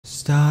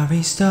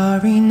Starry,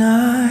 starry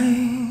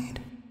night.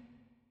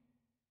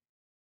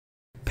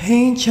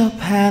 Paint your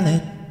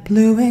palette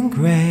blue and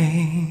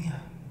gray.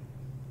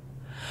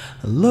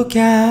 Look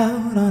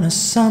out on a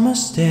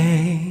summer's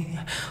day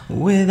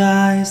with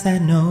eyes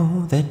that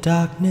know the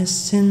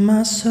darkness in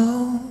my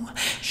soul.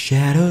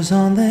 Shadows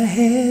on the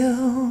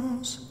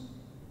hills.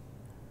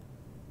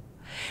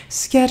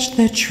 Sketch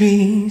the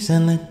trees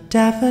and the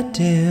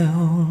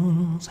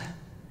daffodils.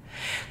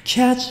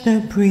 Catch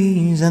the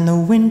breeze and the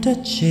winter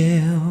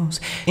chills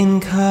in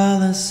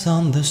colors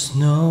on the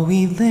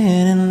snowy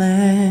linen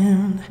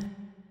land.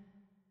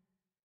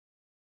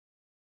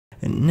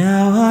 And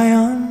now I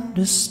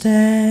understand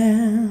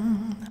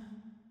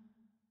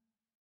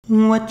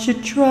what you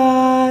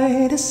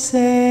try to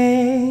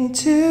say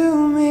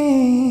to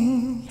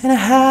me, and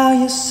how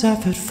you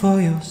suffered for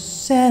your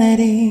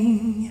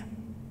sanity,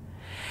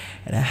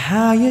 and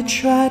how you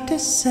tried to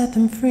set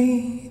them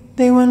free.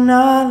 They would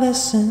not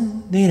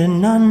listen, they did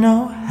not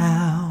know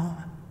how.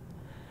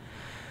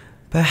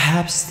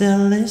 Perhaps they'll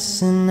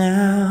listen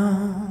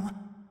now.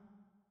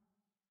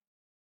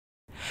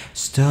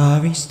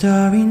 Starry,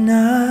 starry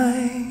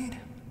night.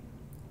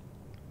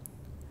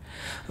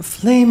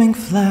 Flaming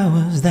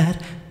flowers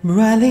that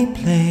brightly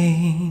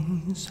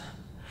blaze.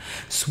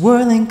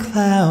 Swirling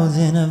clouds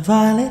in a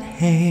violet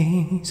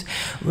haze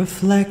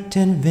reflect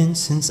in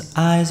Vincent's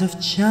eyes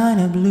of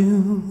china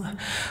blue,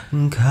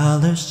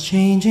 colors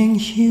changing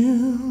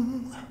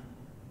hue.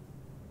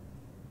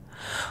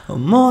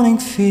 Morning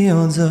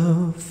fields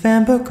of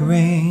amber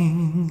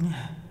grain,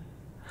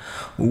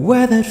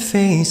 weathered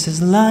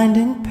faces lined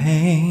in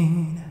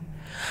pain,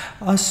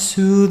 are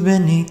soothed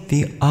beneath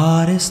the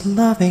artist's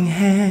loving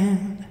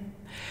hand.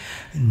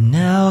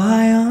 Now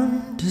I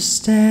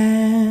understand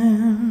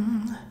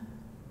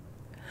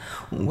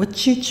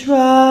what you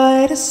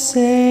try to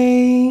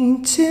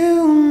say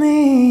to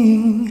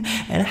me,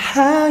 and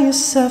how you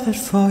suffered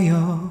for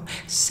your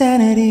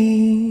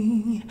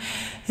sanity,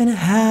 and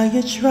how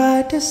you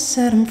tried to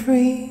set them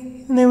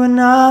free. They would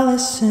not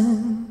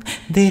listen,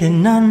 they did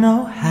not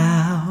know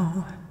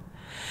how.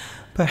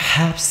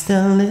 Perhaps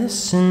they'll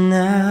listen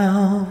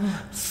now,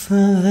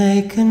 for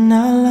they could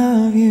not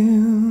love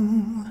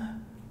you.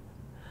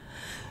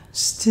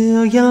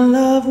 Still your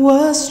love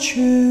was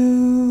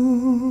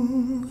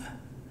true.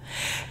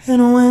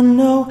 And when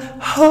no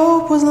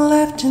hope was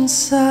left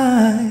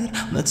inside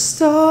on that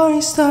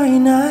starry, starry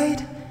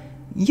night,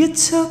 you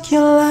took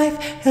your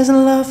life as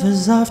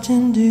lovers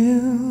often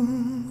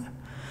do.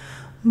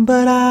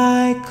 But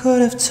I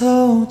could have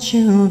told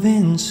you,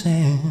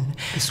 Vincent,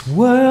 this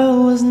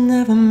world was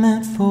never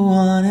meant for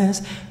one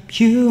as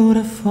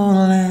beautiful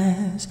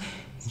as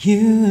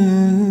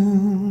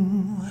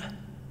you.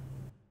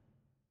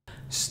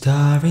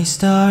 Starry,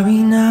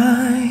 starry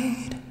night.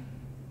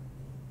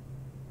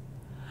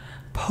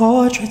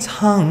 Portraits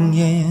hung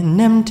in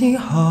empty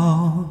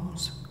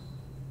halls,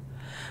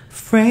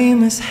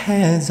 frameless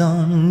heads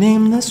on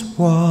nameless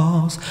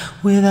walls,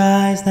 with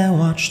eyes that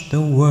watch the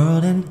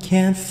world and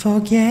can't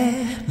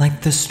forget,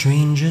 like the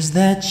strangers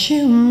that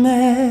you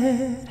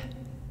met.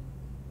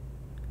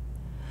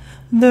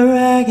 The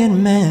ragged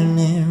men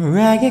in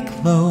ragged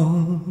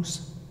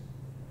clothes,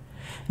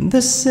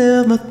 the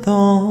silver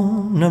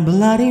thorn, a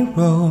bloody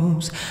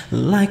rose,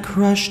 lie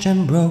crushed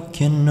and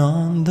broken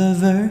on the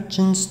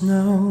virgin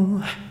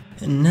snow.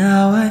 And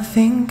now I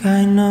think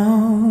I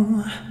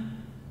know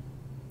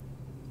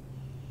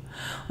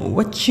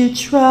what you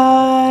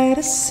try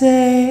to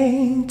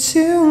say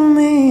to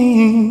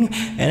me,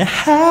 and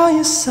how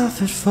you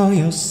suffered for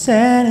your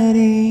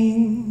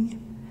sanity,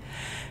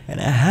 and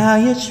how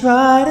you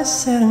try to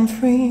set them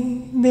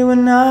free. They would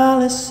not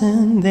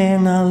listen, they're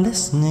not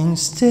listening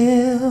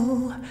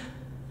still.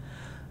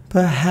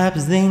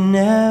 Perhaps they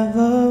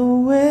never will.